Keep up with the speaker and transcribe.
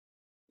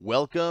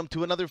Welcome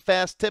to another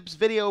Fast Tips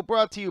video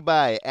brought to you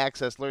by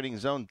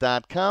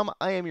accesslearningzone.com.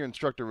 I am your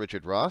instructor,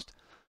 Richard Rost.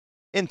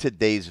 In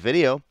today's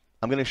video,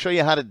 I'm going to show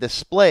you how to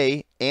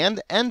display and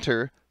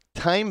enter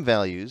time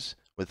values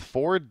with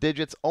 4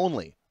 digits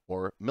only,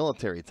 or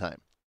military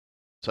time,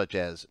 such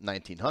as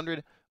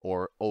 1900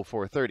 or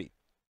 0430.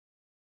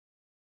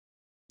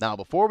 Now,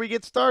 before we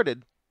get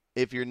started,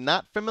 if you're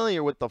not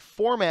familiar with the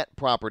format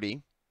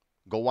property,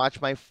 go watch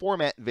my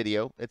format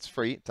video. It's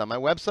free. It's on my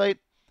website.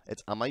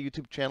 It's on my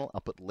YouTube channel.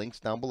 I'll put links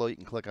down below you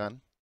can click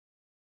on.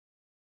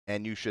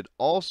 And you should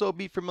also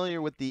be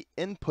familiar with the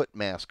input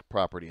mask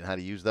property and how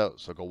to use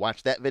those. So go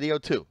watch that video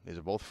too. These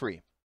are both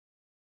free.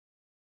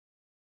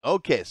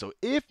 Okay, so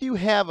if you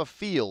have a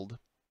field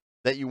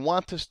that you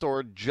want to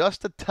store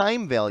just a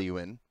time value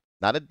in,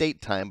 not a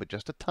date time, but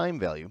just a time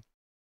value,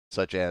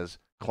 such as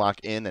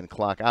clock in and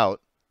clock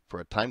out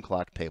for a time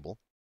clock table,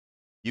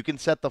 you can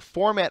set the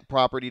format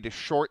property to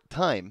short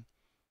time,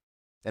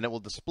 and it will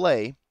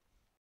display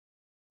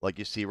like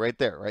you see right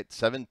there, right?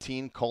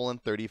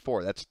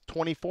 17:34. That's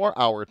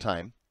 24-hour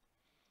time.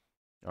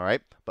 All right.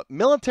 But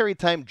military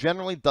time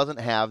generally doesn't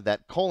have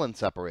that colon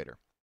separator.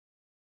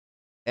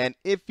 And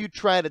if you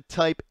try to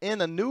type in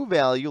a new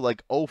value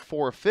like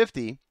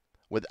 0450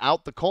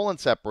 without the colon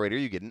separator,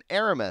 you get an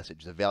error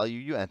message. The value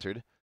you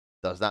entered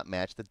does not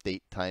match the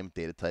date, time,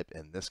 data type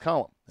in this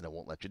column, and it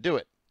won't let you do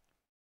it.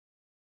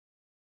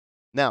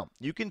 Now,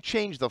 you can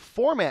change the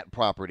format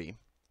property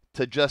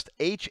to just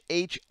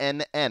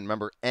HHNN.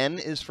 Remember, N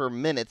is for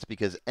minutes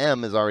because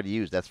M is already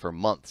used. That's for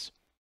months.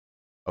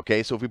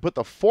 Okay, so if we put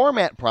the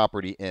format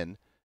property in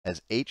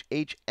as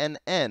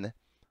HHNN,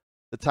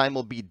 the time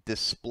will be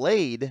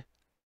displayed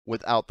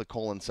without the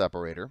colon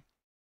separator.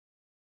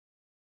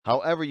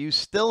 However, you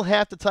still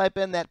have to type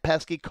in that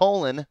pesky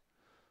colon.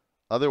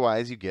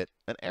 Otherwise, you get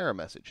an error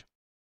message.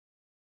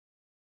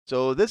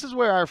 So this is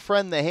where our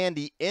friend the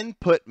handy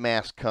input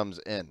mask comes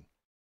in.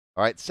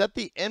 All right, set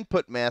the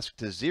input mask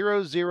to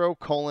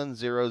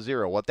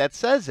 00:00. What that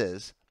says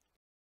is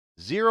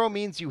 0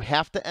 means you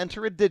have to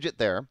enter a digit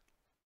there,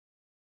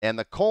 and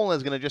the colon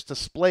is going to just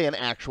display an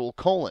actual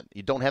colon.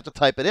 You don't have to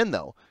type it in,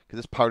 though, because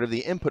it's part of the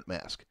input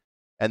mask.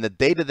 And the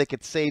data that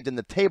gets saved in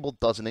the table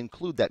doesn't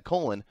include that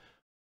colon,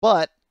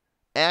 but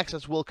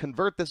Access will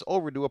convert this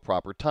over to a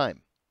proper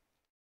time.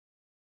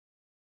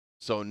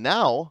 So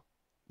now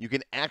you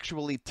can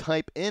actually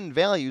type in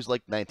values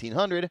like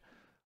 1900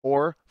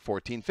 or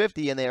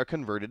 1450, and they are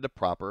converted to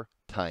proper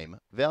time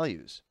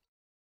values.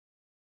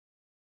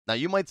 Now,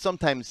 you might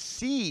sometimes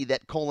see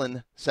that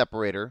colon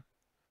separator,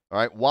 all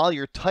right, while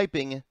you're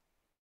typing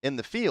in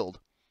the field,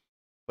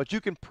 but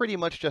you can pretty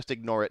much just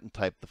ignore it and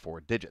type the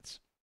 4 digits.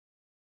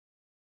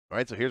 All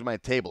right, so here's my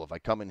table. If I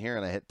come in here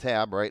and I hit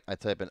tab, right, I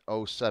type in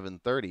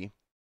 0730,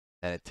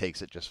 and it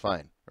takes it just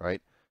fine,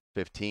 right?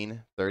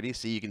 1530.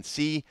 See, you can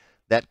see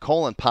that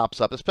colon pops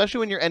up, especially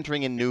when you're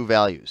entering in new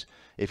values.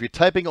 If you're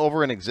typing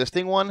over an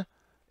existing one,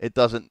 it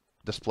doesn't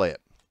display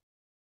it.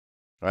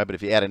 All right, but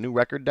if you add a new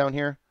record down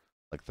here,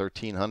 like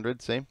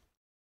 1300, see?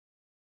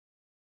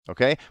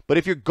 Okay, but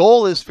if your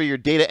goal is for your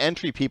data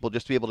entry people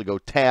just to be able to go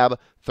tab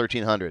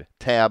 1300,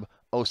 tab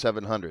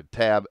 0700,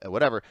 tab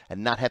whatever,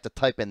 and not have to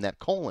type in that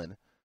colon,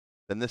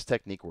 then this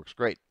technique works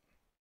great.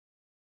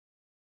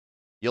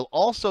 You'll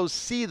also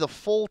see the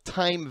full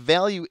time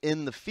value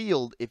in the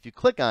field if you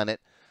click on it,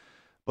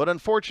 but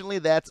unfortunately,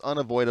 that's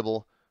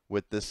unavoidable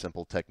with this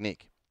simple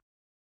technique.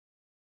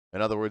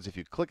 In other words, if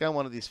you click on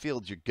one of these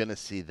fields, you're going to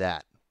see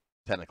that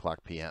 10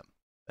 o'clock p.m.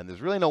 And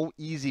there's really no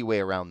easy way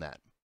around that.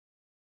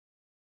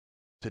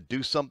 To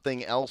do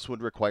something else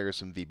would require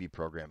some VB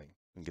programming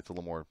and gets a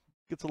little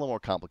more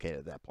complicated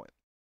at that point.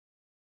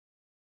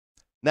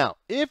 Now,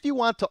 if you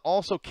want to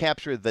also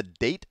capture the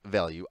date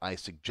value, I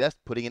suggest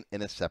putting it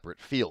in a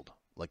separate field.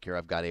 Like here,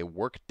 I've got a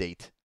work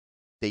date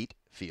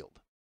field.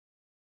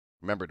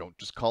 Remember, don't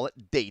just call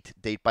it date.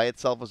 Date by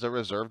itself is a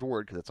reserved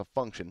word because it's a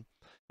function.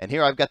 And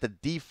here I've got the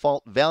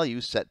default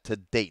value set to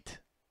date.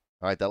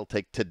 All right, that'll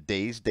take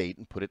today's date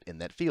and put it in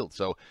that field.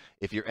 So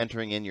if you're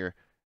entering in your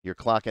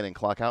clock in and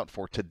clock out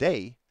for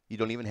today, you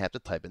don't even have to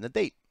type in the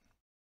date.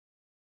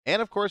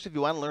 And of course, if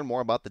you want to learn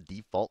more about the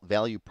default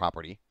value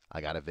property,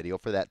 I got a video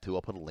for that too.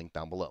 I'll put a link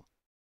down below.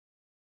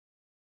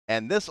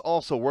 And this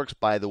also works,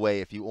 by the way,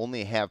 if you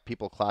only have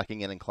people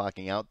clocking in and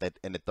clocking out,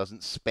 and it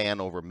doesn't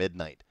span over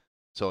midnight.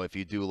 So if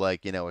you do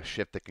like, a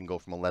shift that can go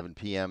from 11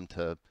 p.m.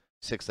 to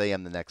 6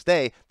 a.m. the next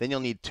day, then you'll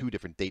need 2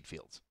 different date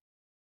fields.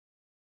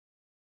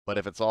 But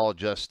if it's all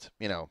just,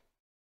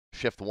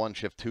 shift 1,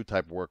 shift 2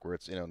 type work where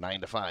it's,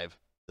 9 to 5,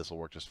 this will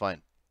work just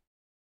fine.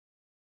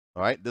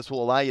 All right, this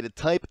will allow you to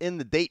type in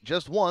the date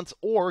just once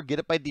or get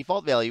it by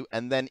default value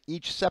and then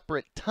each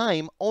separate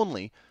time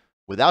only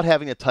without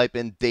having to type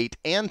in date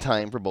and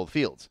time for both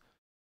fields.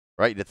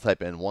 Right, you have to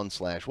type in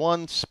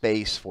 1/1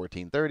 space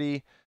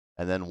 1430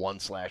 and then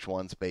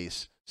 1/1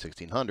 space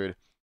 1600.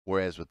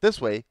 Whereas with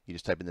this way, you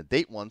just type in the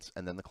date once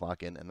and then the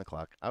clock in and the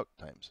clock out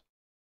times.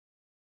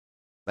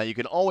 Now you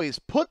can always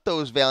put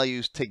those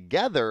values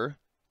together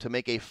to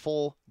make a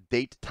full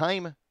date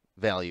time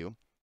value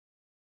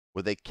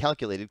with a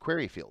calculated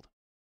query field.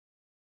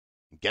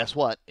 Guess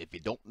what? If you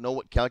don't know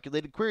what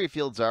calculated query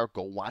fields are,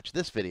 go watch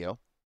this video.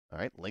 All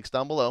right, links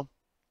down below.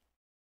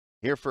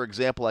 Here, for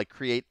example, I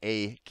create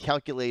a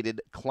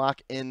calculated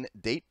clock in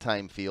date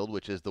time field,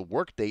 which is the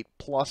work date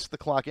plus the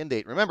clock in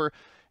date. Remember,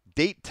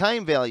 date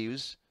time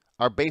values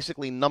are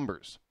basically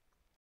numbers.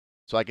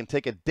 So I can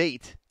take a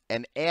date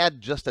and add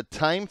just a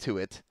time to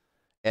it,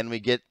 and we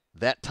get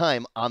that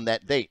time on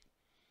that date,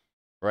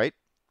 right?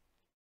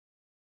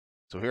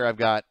 So here I've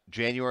got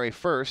January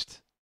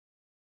 1st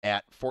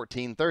at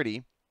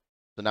 14:30.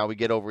 So now we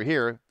get over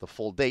here the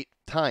full date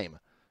time,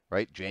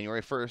 right?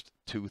 January 1st,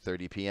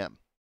 2:30 p.m.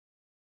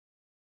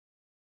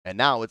 And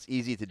now it's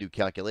easy to do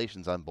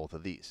calculations on both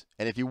of these.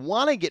 And if you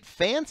want to get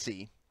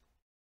fancy,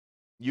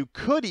 you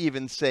could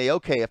even say,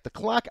 okay, if the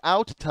clock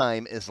out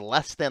time is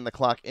less than the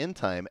clock in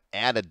time,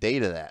 add a day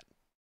to that.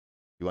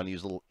 You want to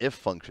use a little if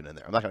function in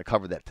there. I'm not going to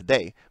cover that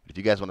today, but if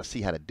you guys want to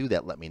see how to do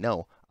that, let me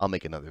know. I'll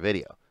make another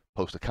video.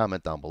 Post a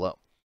comment down below.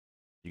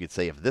 You could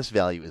say if this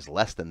value is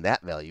less than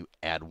that value,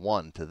 add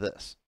 1 to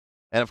this.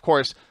 And of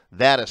course,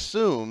 that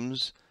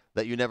assumes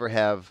that you never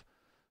have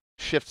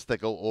shifts that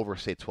go over,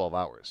 say, 12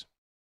 hours.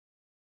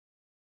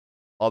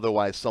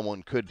 Otherwise,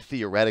 someone could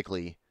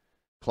theoretically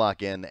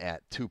clock in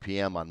at 2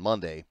 p.m. on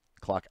Monday,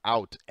 clock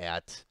out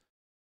at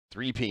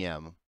 3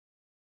 p.m.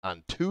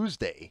 on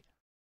Tuesday,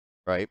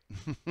 right?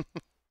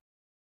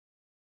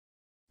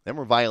 Then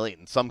we're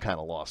violating some kind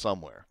of law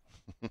somewhere.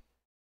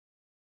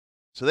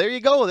 So there you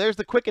go. There's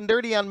the quick and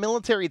dirty on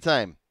military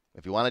time.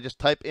 If you want to just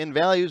type in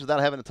values without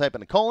having to type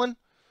in a colon,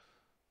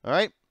 all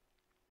right?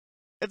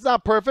 It's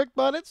not perfect,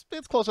 but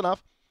it's close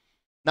enough.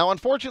 Now,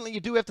 unfortunately, you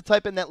do have to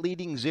type in that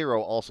leading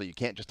 0 also. You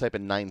can't just type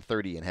in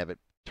 930 and have it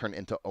turn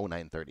into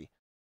 0930.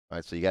 All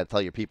right, so you got to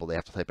tell your people they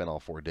have to type in all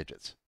 4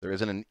 digits. There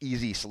isn't an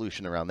easy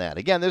solution around that.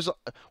 Again,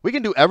 we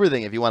can do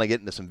everything if you want to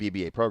get into some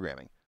VBA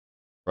programming.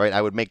 Right?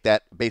 I would make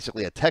that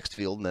basically a text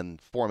field and then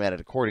format it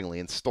accordingly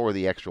and store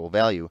the actual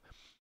value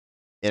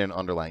in an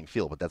underlying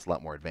field, but that's a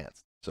lot more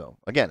advanced. So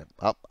again,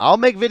 I'll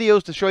make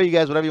videos to show you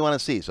guys whatever you want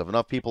to see. So if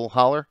enough people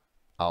holler,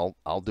 I'll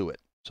do it.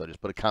 So just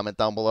put a comment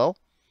down below,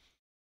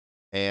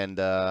 and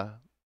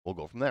we'll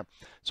go from there.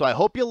 So I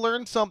hope you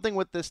learned something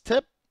with this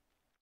tip,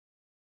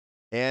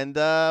 and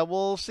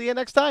we'll see you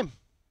next time.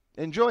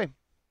 Enjoy.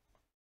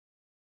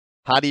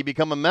 How do you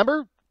become a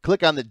member?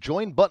 Click on the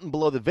join button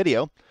below the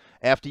video.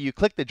 After you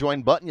click the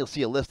join button, you'll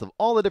see a list of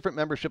all the different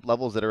membership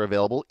levels that are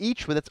available,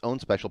 each with its own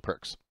special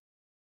perks.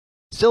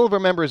 Silver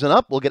members and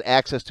up will get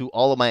access to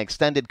all of my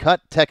extended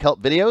cut tech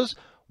help videos,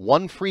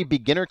 1 free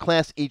beginner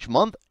class each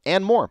month,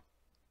 and more.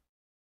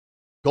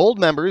 Gold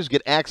members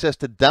get access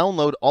to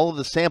download all of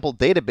the sample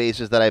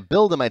databases that I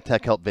build in my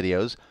tech help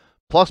videos,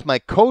 plus my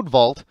code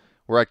vault,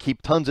 where I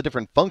keep tons of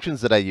different functions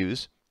that I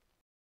use.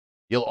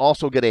 You'll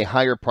also get a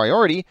higher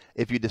priority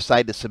if you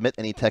decide to submit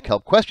any tech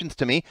help questions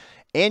to me,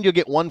 and you'll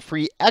get 1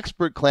 free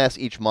expert class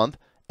each month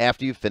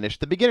after you've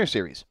finished the beginner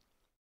series.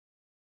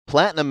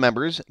 Platinum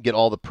members get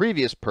all the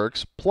previous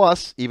perks,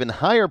 plus even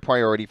higher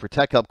priority for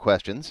tech help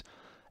questions,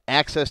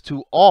 access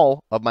to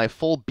all of my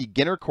full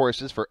beginner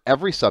courses for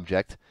every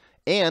subject,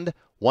 and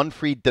 1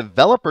 free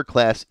developer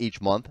class each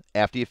month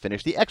after you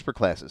finish the expert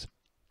classes.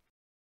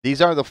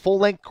 These are the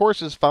full-length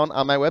courses found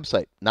on my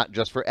website, not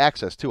just for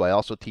Access too. I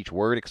also teach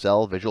Word,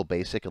 Excel, Visual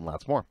Basic, and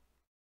lots more.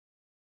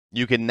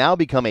 You can now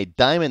become a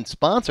Diamond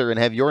sponsor and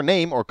have your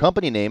name or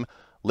company name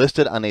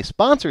listed on a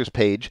sponsors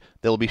page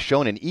that will be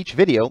shown in each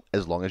video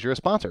as long as you're a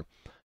sponsor.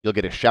 You'll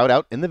get a shout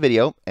out in the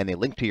video and a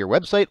link to your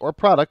website or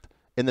product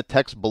in the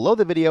text below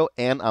the video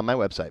and on my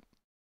website.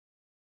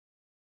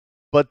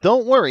 But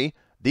don't worry,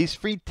 these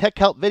free tech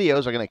help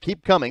videos are going to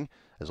keep coming.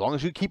 As long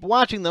as you keep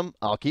watching them,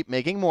 I'll keep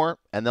making more,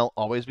 and they'll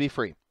always be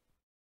free.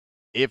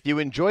 If you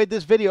enjoyed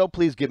this video,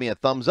 please give me a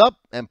thumbs up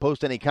and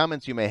post any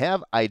comments you may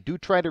have. I do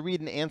try to read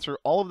and answer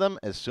all of them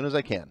as soon as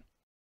I can.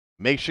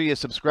 Make sure you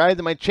subscribe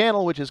to my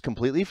channel, which is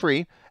completely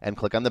free, and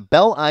click on the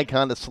bell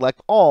icon to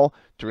select all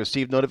to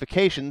receive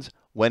notifications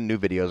when new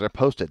videos are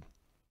posted.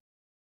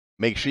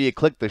 Make sure you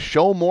click the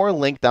Show More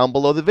link down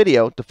below the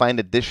video to find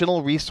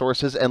additional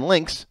resources and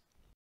links.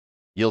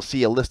 You'll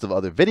see a list of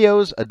other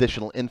videos,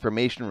 additional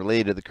information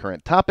related to the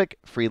current topic,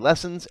 free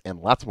lessons, and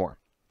lots more.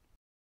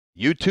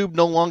 YouTube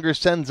no longer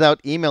sends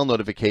out email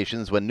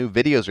notifications when new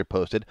videos are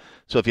posted,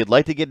 so if you'd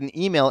like to get an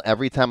email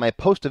every time I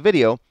post a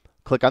video,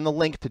 click on the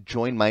link to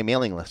join my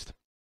mailing list.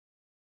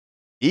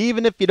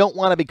 Even if you don't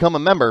want to become a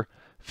member,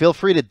 feel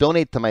free to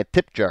donate to my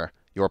tip jar.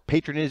 Your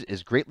patronage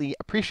is greatly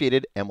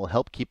appreciated and will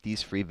help keep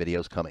these free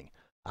videos coming.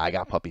 I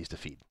got puppies to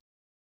feed.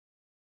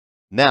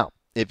 Now,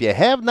 if you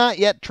have not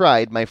yet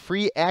tried my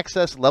free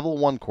Access Level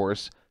 1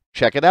 course,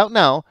 check it out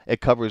now. It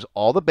covers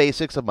all the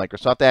basics of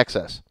Microsoft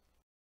Access.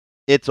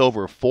 It's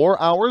over 4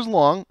 hours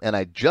long, and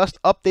I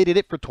just updated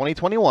it for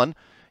 2021.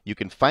 You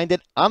can find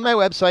it on my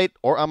website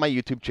or on my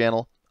YouTube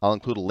channel. I'll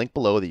include a link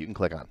below that you can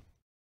click on.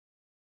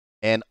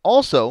 And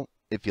also,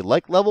 if you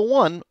like Level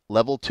 1,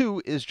 Level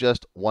 2 is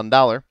just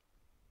 $1.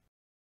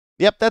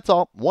 Yep, that's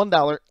all,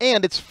 $1,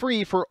 and it's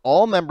free for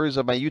all members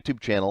of my YouTube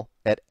channel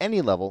at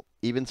any level,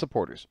 even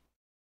supporters.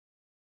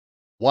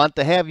 Want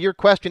to have your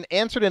question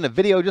answered in a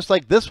video just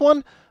like this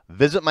one?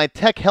 Visit my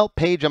tech help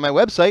page on my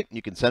website.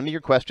 You can send me your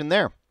question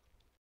there.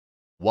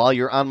 While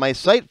you're on my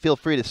site, feel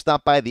free to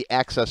stop by the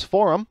Access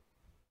Forum.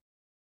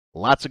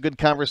 Lots of good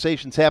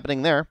conversations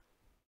happening there.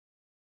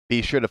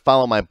 Be sure to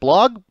follow my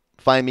blog,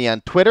 find me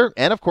on Twitter,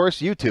 and of course,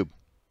 YouTube.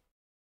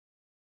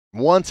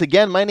 Once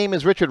again, my name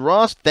is Richard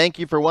Ross. Thank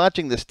you for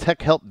watching this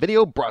Tech Help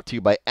video brought to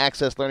you by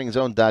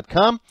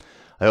AccessLearningZone.com.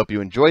 I hope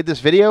you enjoyed this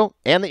video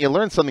and that you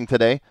learned something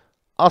today.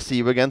 I'll see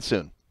you again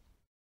soon.